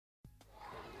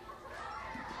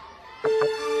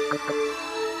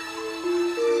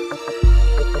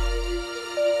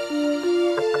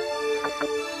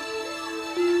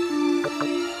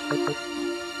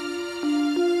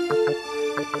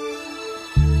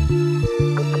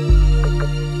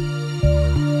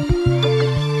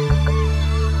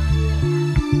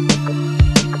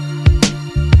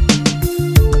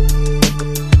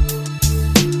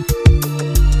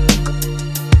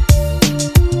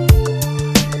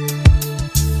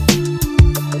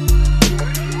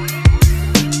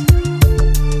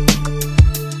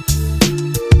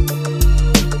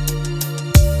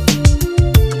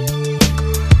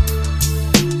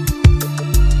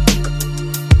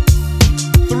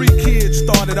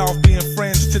Off being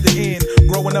friends to the end,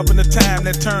 growing up in the time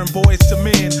that turned boys to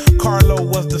men. Carlo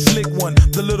was the slick one,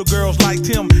 the little girls liked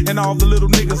him, and all the little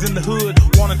niggas in the hood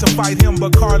wanted to fight him.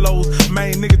 But Carlo's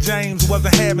main nigga James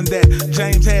wasn't having that.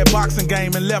 James had boxing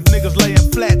game and left niggas laying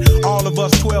flat. All of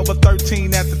us 12 or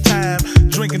 13 at the time,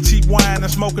 drinking cheap wine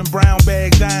and smoking brown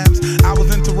bag dimes. I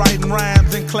was into writing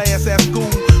rhymes in class at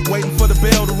school, waiting for the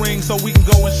bell to ring so we can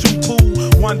go and shoot pool.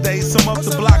 One day some up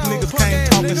the block niggas came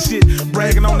talking shit,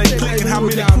 bragging on they clique and how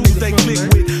many crews they click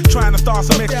with, trying to start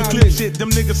some extra clip shit. Them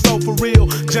niggas so for real,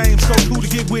 James so cool to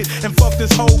get with, and fuck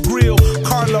this whole grill.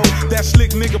 Carlo, that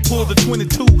slick nigga pulled the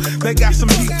 22. They got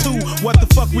some heat too, what the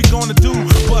fuck we gonna do?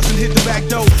 Bust and hit the back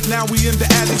door, now we in the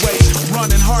alleyway,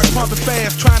 running hard, pumping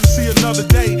fast, trying to see another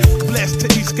day. Blessed to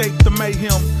escape the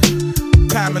mayhem,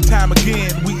 time and time again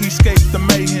we escape the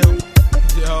mayhem.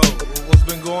 Yo, what's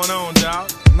been going on, dawg?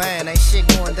 Man, ain't shit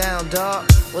going down, dawg.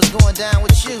 What's going down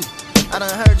with you? I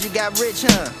done heard you got rich,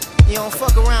 huh? You don't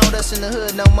fuck around with us in the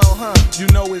hood no more, huh? You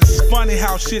know it's funny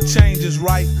how shit changes,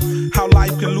 right? How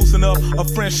life can loosen up a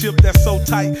friendship that's so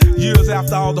tight. Years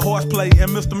after all the horseplay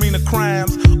and misdemeanor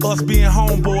crimes, us being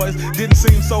homeboys didn't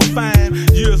seem so fine.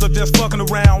 Years of just fucking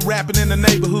around, rapping in the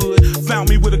neighborhood. Found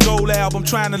me with a gold album,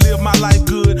 trying to live my life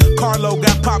good. Carlo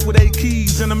got popped with 8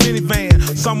 keys in a minivan,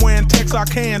 somewhere in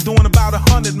Texarkana doing about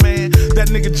 100, man. That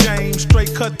nigga James,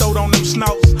 straight cutthroat on them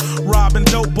snouts, robbing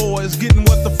dope boys, getting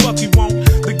what the fuck he want.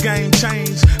 The game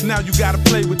changed, now you gotta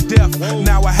play with death.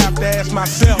 Now I have to ask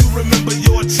myself, do you remember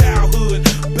your childhood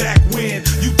back when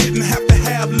you didn't have to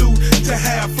have loot to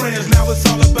have friends? Now it's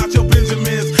all about your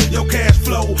Benjamins, your cash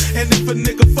flow, and if a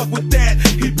nigga fuck with that,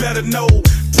 he better know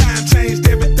time changed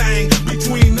everything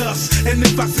between us. And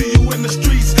if I see you in the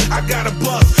streets, I got a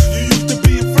bust. You used to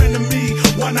be a friend of me,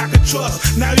 one I could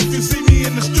trust. Now if you see me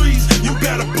in the streets, you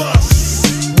got a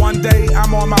bust. One day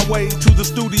I'm on my way to the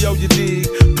studio, you dig.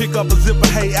 Pick up a zip of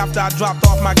hay after I dropped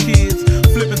off my kids.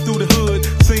 Flipping through the hood,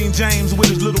 seen James with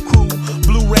his little crew,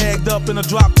 blue ragged up in a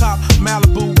drop top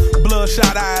Malibu,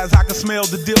 bloodshot eyes, I can smell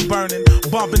the dip burning.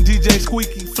 Bumping DJ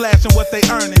Squeaky, flashing what they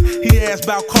earning. He asked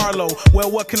about Carlo,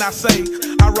 well what can I say?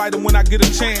 I write him when I get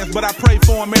a chance, but I pray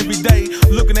for him every day.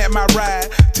 Looking at my ride,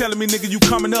 telling me nigga you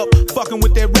coming up, fucking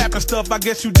with that rapping stuff, I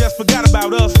guess you just forgot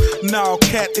about us. No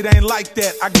cat, it ain't like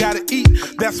that, I gotta eat.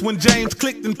 That's when James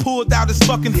clicked and pulled out his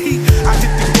fucking heat. I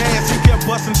hit the gas, he kept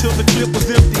busting till the clip was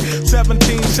empty.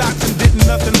 17 shots and didn't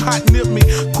nothing hot nip me.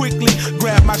 Quickly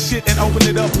grabbed my shit and opened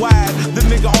it up wide. The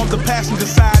nigga on the passenger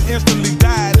side instantly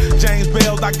died. James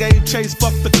bailed, I gave chase,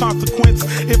 fuck the consequence.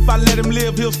 If I let him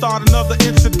live, he'll start another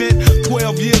incident.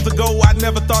 12 years ago, I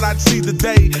never thought I'd see the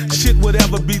day shit would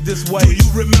ever be this way. Do you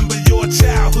remember your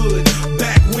childhood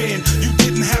back when you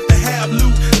didn't have to have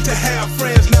loot to have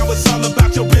friends? Now it's all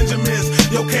about your Benjamins,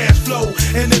 your cash flow,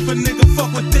 and if a nigga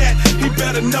fuck with that, he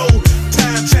better know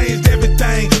time changed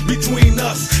everything between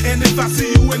us. And if I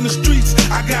see you in the streets,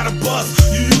 I got a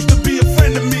bust. You used to be a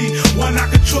friend of me, one I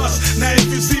could trust. Now if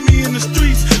you see me in the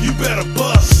streets, you better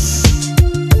bust.